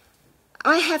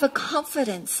 I have a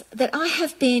confidence that I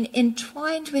have been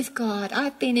entwined with God.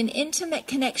 I've been in intimate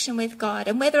connection with God.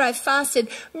 And whether I've fasted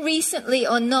recently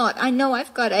or not, I know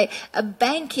I've got a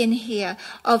bank in here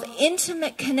of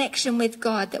intimate connection with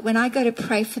God that when I go to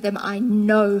pray for them, I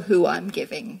know who I'm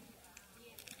giving.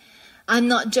 I'm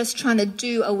not just trying to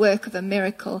do a work of a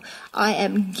miracle. I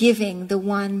am giving the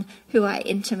one who I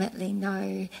intimately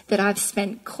know, that I've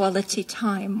spent quality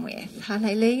time with.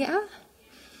 Hallelujah.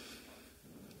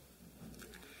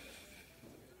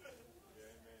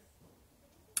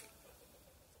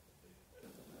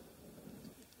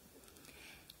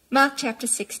 Mark chapter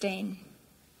 16.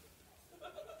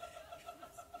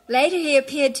 Later he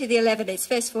appeared to the 11, it's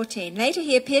verse 14. Later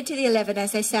he appeared to the 11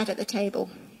 as they sat at the table.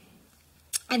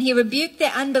 And he rebuked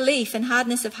their unbelief and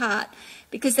hardness of heart,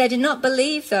 because they did not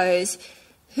believe those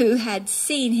who had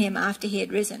seen him after he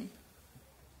had risen.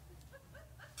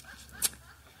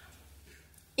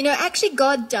 Actually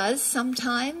God does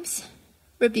sometimes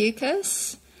rebuke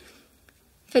us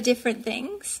for different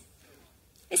things.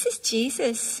 This is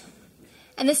Jesus.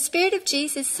 And the Spirit of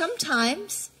Jesus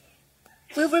sometimes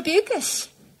will rebuke us.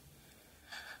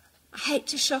 I hate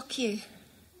to shock you.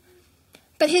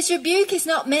 But his rebuke is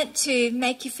not meant to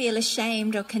make you feel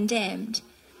ashamed or condemned.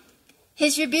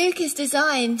 His rebuke is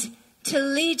designed to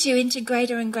lead you into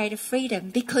greater and greater freedom,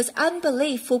 because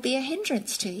unbelief will be a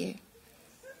hindrance to you.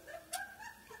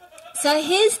 So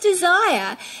his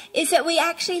desire is that we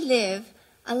actually live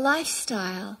a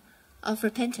lifestyle of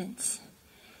repentance.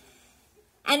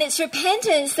 And it's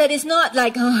repentance that is not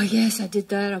like, oh, yes, I did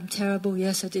that, I'm terrible.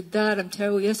 Yes, I did that, I'm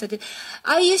terrible. Yes, I did.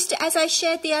 I used to, as I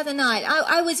shared the other night,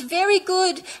 I was very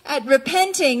good at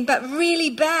repenting, but really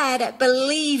bad at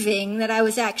believing that I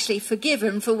was actually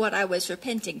forgiven for what I was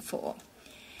repenting for.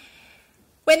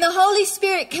 When the Holy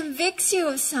Spirit convicts you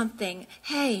of something,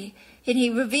 and he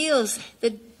reveals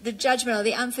the judgment or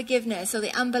the unforgiveness or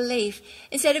the unbelief,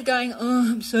 instead of going,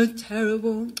 oh, I'm so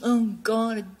terrible, oh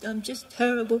God, I'm just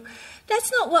terrible.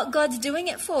 That's not what God's doing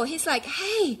it for. He's like,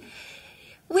 hey,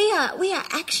 we are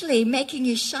actually making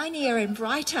you shinier and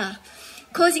brighter,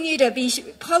 causing you to be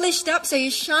polished up so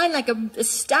you shine like a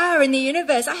star in the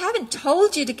universe. I haven't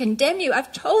told you to condemn you.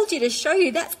 I've told you to show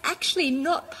you that's actually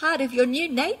not part of your new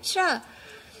nature.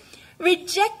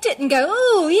 Reject it and go,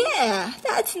 oh, yeah,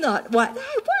 that's not why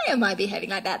am I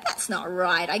behaving like that? That's not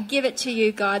right. I give it to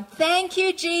you, God. Thank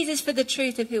you, Jesus, for the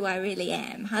truth of who I really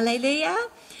am. Hallelujah.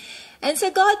 And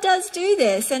so God does do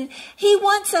this, and he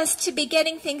wants us to be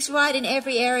getting things right in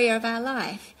every area of our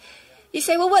life. You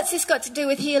say, well, what's this got to do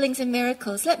with healings and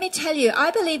miracles? Let me tell you, I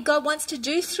believe God wants to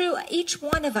do through each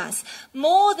one of us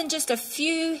more than just a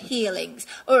few healings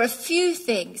or a few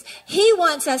things. He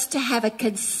wants us to have a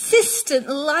consistent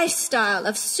lifestyle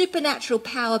of supernatural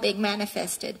power being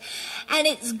manifested. And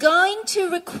it's going to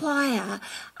require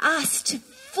us to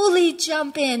fully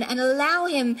jump in and allow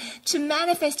him to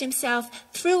manifest himself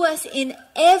through us in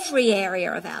every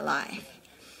area of our life.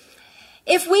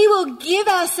 If we will give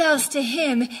ourselves to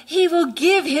him, he will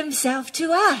give himself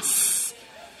to us.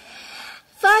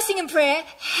 Fasting and prayer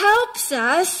helps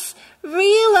us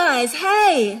realize,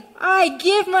 hey, I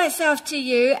give myself to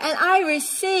you and I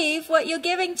receive what you're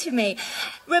giving to me.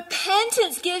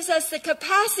 Repentance gives us the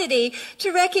capacity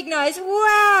to recognize,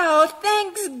 wow,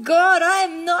 thanks God,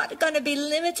 I'm not going to be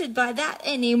limited by that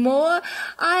anymore.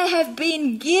 I have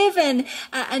been given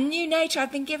a new nature.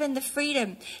 I've been given the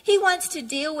freedom. He wants to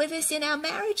deal with us in our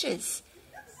marriages.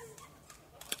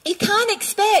 You can't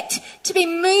expect to be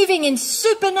moving in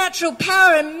supernatural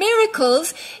power and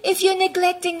miracles if you're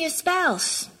neglecting your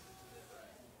spouse.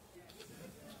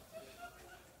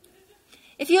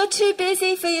 If you're too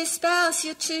busy for your spouse,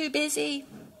 you're too busy.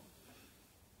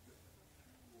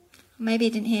 Maybe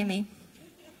you didn't hear me.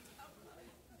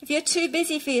 If you're too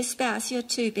busy for your spouse, you're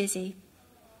too busy.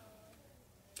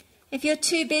 If you're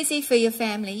too busy for your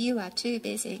family, you are too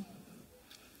busy.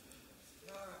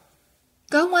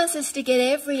 God wants us to get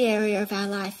every area of our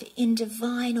life in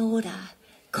divine order,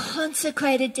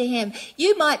 consecrated to him.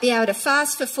 You might be able to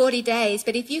fast for 40 days,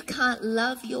 but if you can't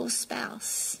love your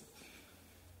spouse,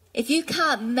 if you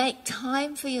can't make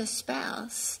time for your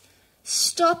spouse,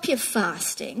 stop your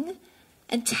fasting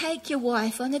and take your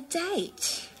wife on a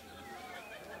date.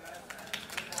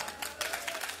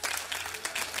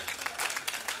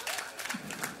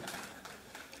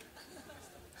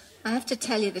 I have to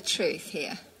tell you the truth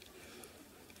here.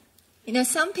 You know,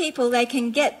 some people, they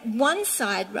can get one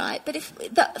side right, but if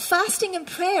the fasting and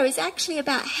prayer is actually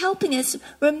about helping us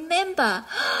remember,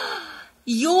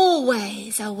 your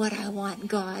ways are what I want,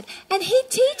 God. And he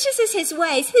teaches us his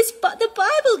ways. The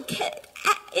Bible,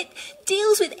 it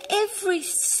deals with every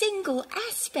single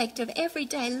aspect of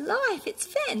everyday life. It's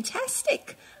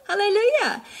fantastic.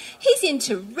 Hallelujah. He's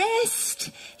into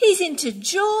rest. He's into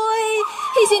joy.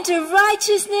 He's into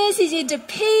righteousness. He's into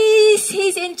peace.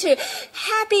 He's into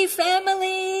happy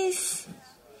families.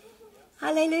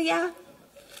 Hallelujah.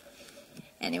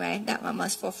 Anyway, that one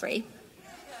was for free.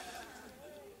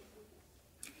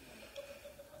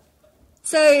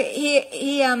 So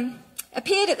he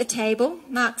appeared at the table,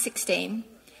 Mark 16,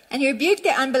 and he rebuked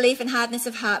their unbelief and hardness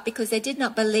of heart because they did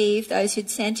not believe those who'd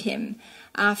sent him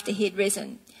after he had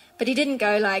risen. But he didn't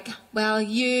go like, well,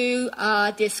 you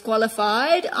are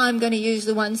disqualified. I'm going to use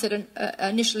the ones that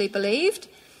initially believed.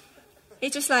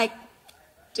 He's just like,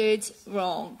 dude's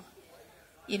wrong.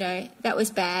 You know, that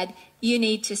was bad. You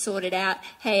need to sort it out.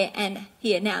 Hey, and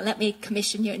here, now let me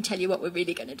commission you and tell you what we're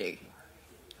really going to do.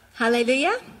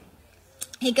 Hallelujah.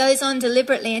 He goes on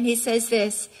deliberately and he says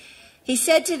this. He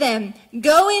said to them,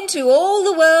 go into all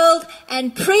the world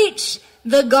and preach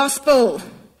the gospel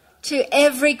to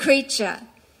every creature.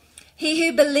 He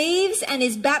who believes and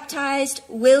is baptized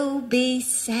will be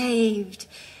saved,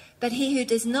 but he who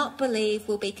does not believe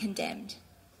will be condemned.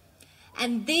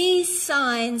 And these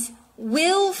signs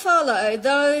will follow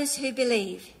those who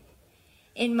believe.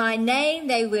 In my name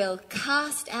they will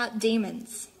cast out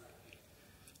demons.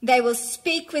 They will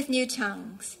speak with new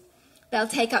tongues. They'll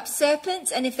take up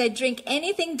serpents, and if they drink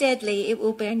anything deadly, it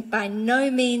will by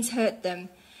no means hurt them.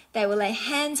 They will lay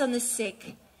hands on the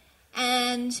sick,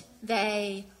 and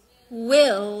they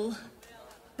will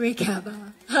recover.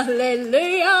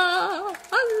 Hallelujah!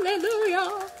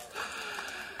 Hallelujah!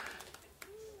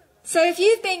 So if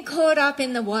you've been caught up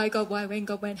in the why God, why, when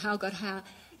God, when, how God, how,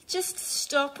 just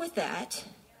stop with that.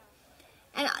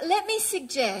 And let me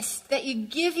suggest that you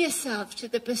give yourself to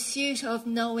the pursuit of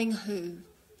knowing who.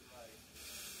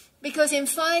 Because in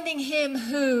finding him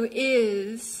who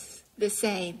is the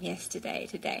same yesterday,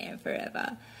 today, and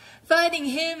forever, finding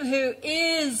him who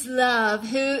is love,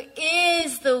 who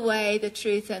is the way, the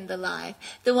truth, and the life,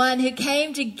 the one who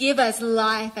came to give us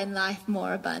life and life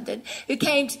more abundant, who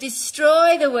came to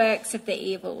destroy the works of the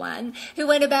evil one, who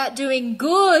went about doing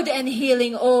good and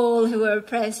healing all who were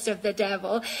oppressed of the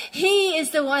devil. He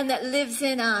is the one that lives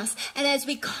in us. And as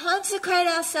we consecrate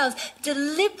ourselves,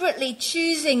 deliberately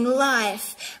choosing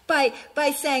life by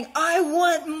saying, I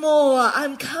want more,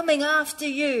 I'm coming after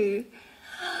you,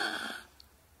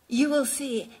 you will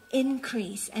see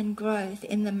increase and growth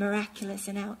in the miraculous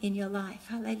in your life.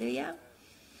 Hallelujah.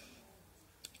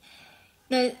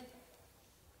 No,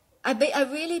 I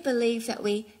really believe that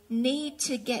we need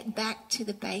to get back to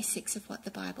the basics of what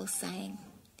the Bible's saying.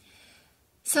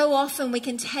 So often we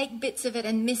can take bits of it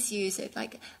and misuse it.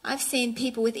 Like I've seen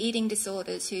people with eating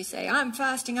disorders who say, I'm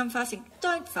fasting.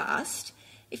 Don't fast.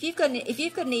 If you've got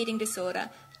an eating disorder,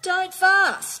 don't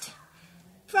fast.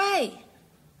 Pray.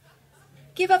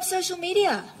 Give up social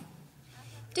media.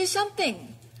 Do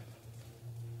something.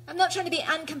 I'm not trying to be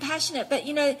uncompassionate, but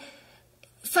you know,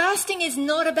 fasting is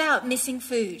not about missing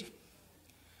food.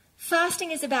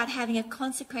 Fasting is about having a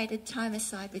consecrated time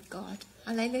aside with God.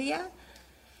 Hallelujah.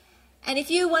 And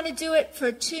if you want to do it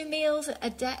for 2 meals a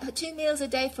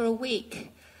day for a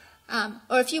week,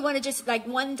 or if you want to just like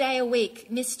 1 day a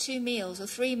week, miss 2 meals or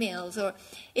 3 meals, or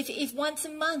if once a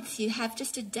month you have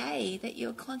just a day that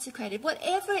you're consecrated,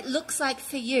 whatever it looks like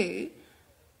for you,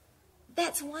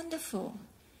 that's wonderful.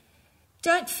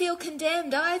 Don't feel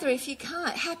condemned either if you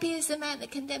can't. Happy is the man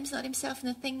that condemns not himself in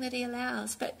the thing that he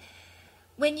allows. But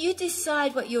when you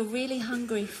decide what you're really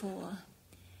hungry for,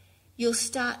 you'll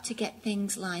start to get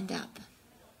things lined up.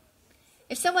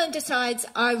 If someone decides,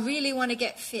 I really want to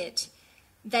get fit,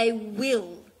 they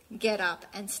will get up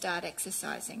and start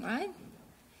exercising, right?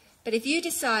 But if you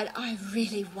decide, I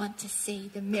really want to see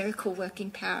the miracle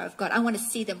working power of God, I want to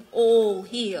see them all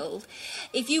healed,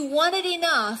 if you want it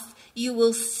enough, you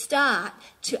will start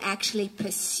to actually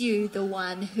pursue the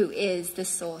one who is the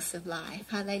source of life.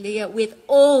 Hallelujah. With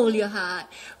all your heart,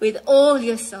 with all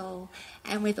your soul,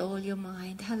 and with all your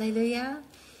mind. Hallelujah.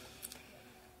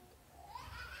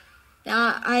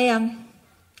 Now, I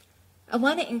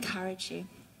want to encourage you.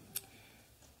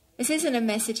 This isn't a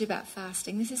message about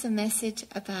fasting. This is a message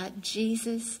about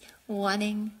Jesus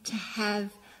wanting to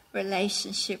have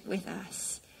relationship with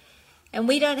us. And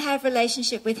we don't have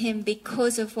relationship with him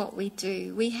because of what we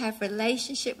do. We have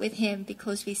relationship with him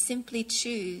because we simply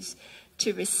choose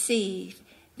to receive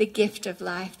the gift of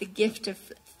life, the gift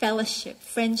of fellowship,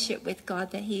 friendship with God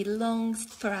that he longs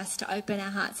for us to open our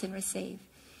hearts and receive.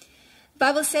 The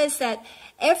Bible says that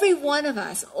every one of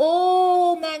us,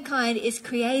 all mankind, is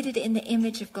created in the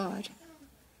image of God.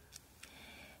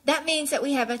 That means that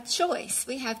we have a choice.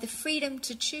 We have the freedom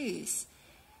to choose.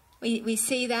 We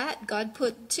see that God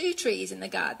put 2 trees in the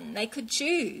garden. They could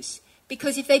choose.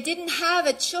 Because if they didn't have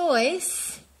a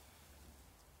choice,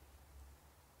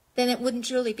 then it wouldn't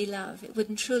truly be love. It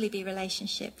wouldn't truly be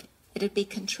relationship. It would be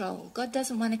control. God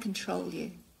doesn't want to control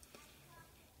you.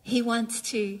 He wants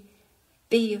to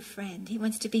be your friend. He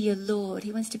wants to be your Lord.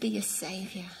 He wants to be your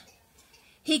Savior.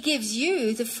 He gives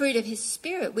you the fruit of his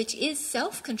Spirit, which is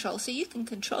self-control, so you can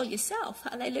control yourself.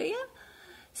 Hallelujah.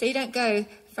 So you don't go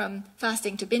from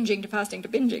fasting to binging to fasting to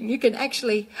binging. You can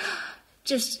actually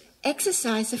just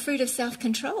exercise the fruit of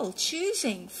self-control,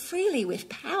 choosing freely with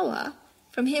power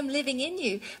from him living in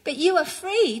you. But you are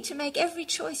free to make every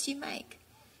choice you make.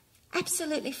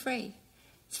 Absolutely free.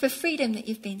 It's for freedom that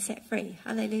you've been set free.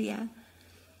 Hallelujah.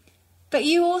 But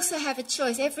you also have a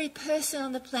choice. Every person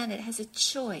on the planet has a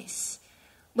choice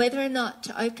whether or not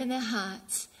to open their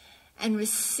hearts and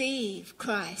receive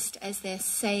Christ as their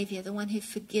Saviour, the one who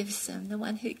forgives them, the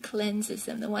one who cleanses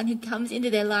them, the one who comes into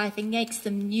their life and makes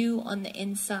them new on the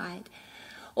inside,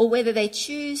 or whether they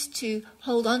choose to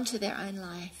hold on to their own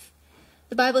life.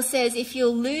 The Bible says if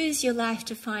you'll lose your life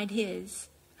to find his,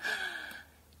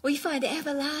 we find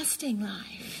everlasting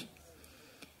life.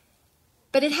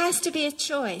 But it has to be a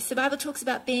choice. The Bible talks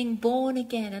about being born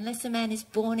again. Unless a man is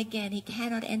born again, he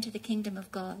cannot enter the kingdom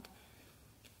of God.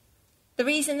 The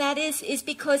reason that is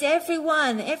because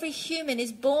every human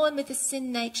is born with a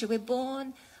sin nature. We're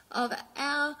born of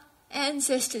our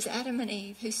ancestors, Adam and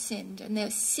Eve, who sinned, and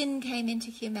their sin came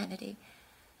into humanity.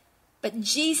 But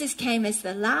Jesus came as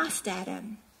the last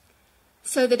Adam,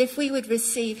 so that if we would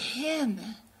receive him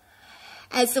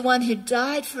as the one who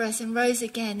died for us and rose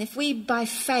again, if we by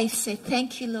faith say,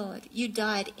 thank you, Lord, you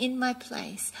died in my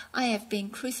place. I have been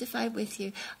crucified with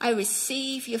you. I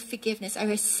receive your forgiveness. I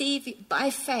receive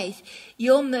by faith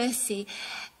your mercy.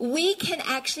 We can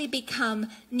actually become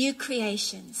new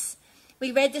creations.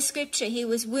 We read the scripture. He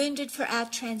was wounded for our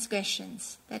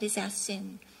transgressions. That is our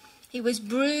sin. He was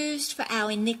bruised for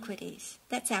our iniquities.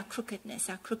 That's our crookedness,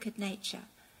 our crooked nature,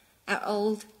 our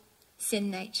old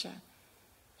sin nature.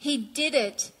 He did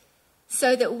it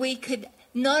so that we could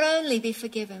not only be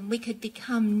forgiven, we could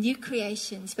become new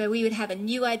creations where we would have a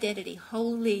new identity,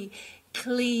 holy,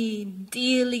 clean,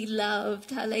 dearly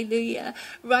loved, hallelujah,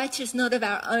 righteous not of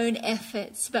our own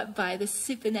efforts, but by the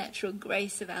supernatural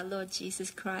grace of our Lord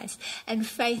Jesus Christ, and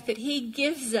faith that he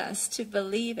gives us to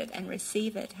believe it and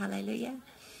receive it, hallelujah.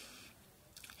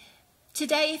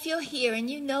 Today, if you're here and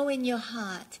you know in your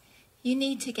heart you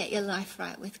need to get your life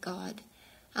right with God,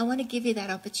 I want to give you that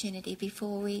opportunity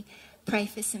before we pray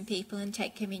for some people and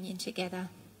take communion together.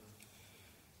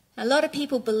 A lot of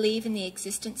people believe in the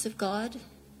existence of God,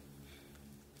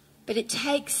 but it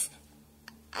takes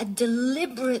a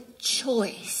deliberate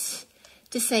choice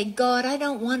to say, God, I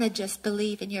don't want to just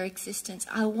believe in your existence.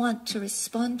 I want to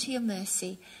respond to your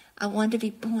mercy. I want to be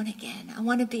born again. I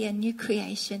want to be a new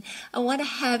creation. I want to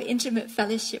have intimate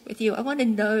fellowship with you. I want to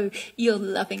know your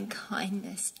loving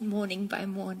kindness morning by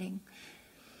morning.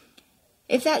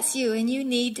 If that's you and you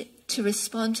need to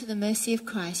respond to the mercy of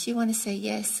Christ, you want to say,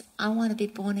 yes, I want to be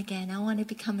born again. I want to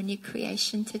become a new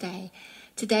creation today.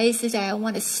 Today is the day I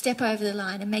want to step over the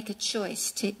line and make a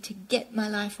choice to get my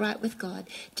life right with God,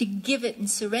 to give it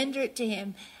and surrender it to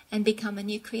him and become a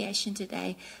new creation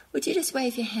today. Would you just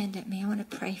wave your hand at me? I want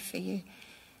to pray for you.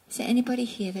 Is there anybody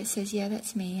here that says, yeah,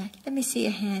 that's me? Let me see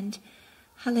your hand.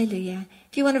 Hallelujah.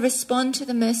 If you want to respond to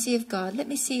the mercy of God, let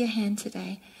me see your hand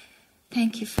today.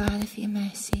 Thank you, Father, for your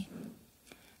mercy.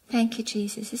 Thank you,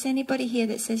 Jesus. Is anybody here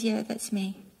that says, yeah, that's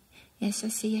me? Yes, I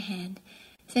see your hand.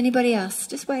 Is anybody else?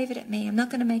 Just wave it at me. I'm not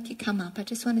going to make you come up. I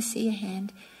just want to see your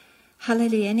hand.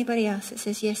 Hallelujah. Anybody else that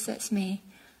says, yes, that's me?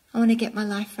 I want to get my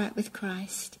life right with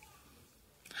Christ.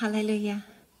 Hallelujah.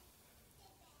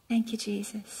 Thank you,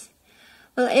 Jesus.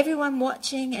 Well, everyone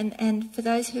watching and for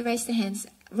those who raise their hands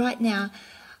right now,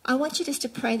 I want you just to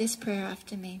pray this prayer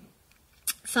after me.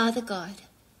 Father God,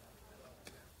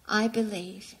 I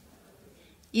believe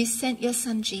you sent your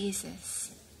son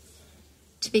Jesus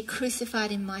to be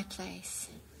crucified in my place,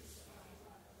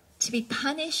 to be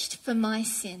punished for my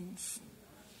sins.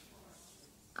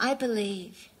 I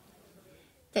believe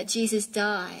that Jesus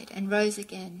died and rose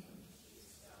again.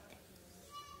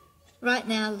 Right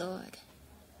now, Lord,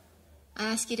 I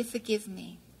ask you to forgive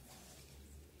me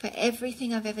for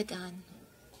everything I've ever done.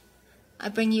 I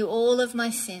bring you all of my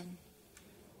sin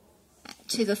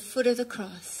to the foot of the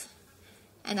cross,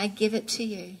 and I give it to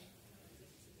you.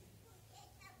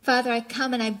 Father, I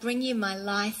come and I bring you my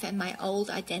life and my old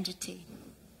identity.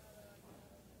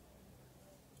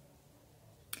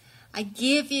 I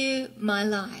give you my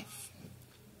life.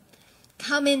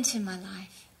 Come into my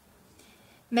life.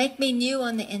 Make me new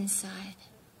on the inside.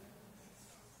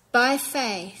 By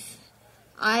faith,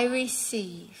 I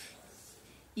receive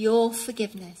your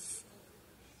forgiveness,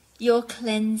 your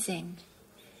cleansing,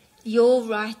 your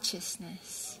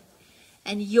righteousness,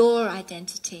 and your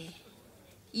identity,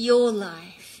 your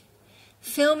life.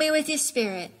 Fill me with your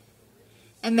Spirit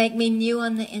and make me new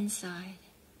on the inside.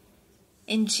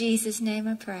 In Jesus' name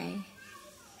I pray.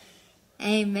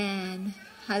 Amen.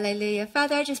 Hallelujah.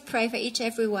 Father, I just pray for each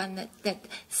everyone that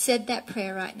said that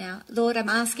prayer right now. Lord, I'm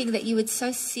asking that you would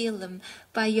so seal them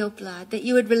by your blood, that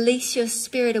you would release your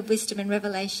spirit of wisdom and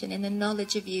revelation in the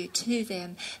knowledge of you to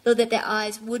them. Lord, that their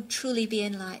eyes would truly be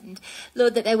enlightened.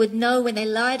 Lord, that they would know when they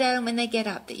lie down and when they get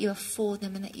up that you are for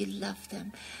them and that you love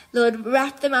them. Lord,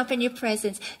 wrap them up in your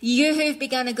presence. You who've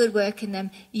begun a good work in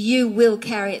them, you will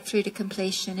carry it through to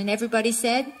completion. And everybody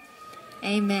said,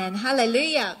 amen.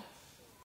 Hallelujah.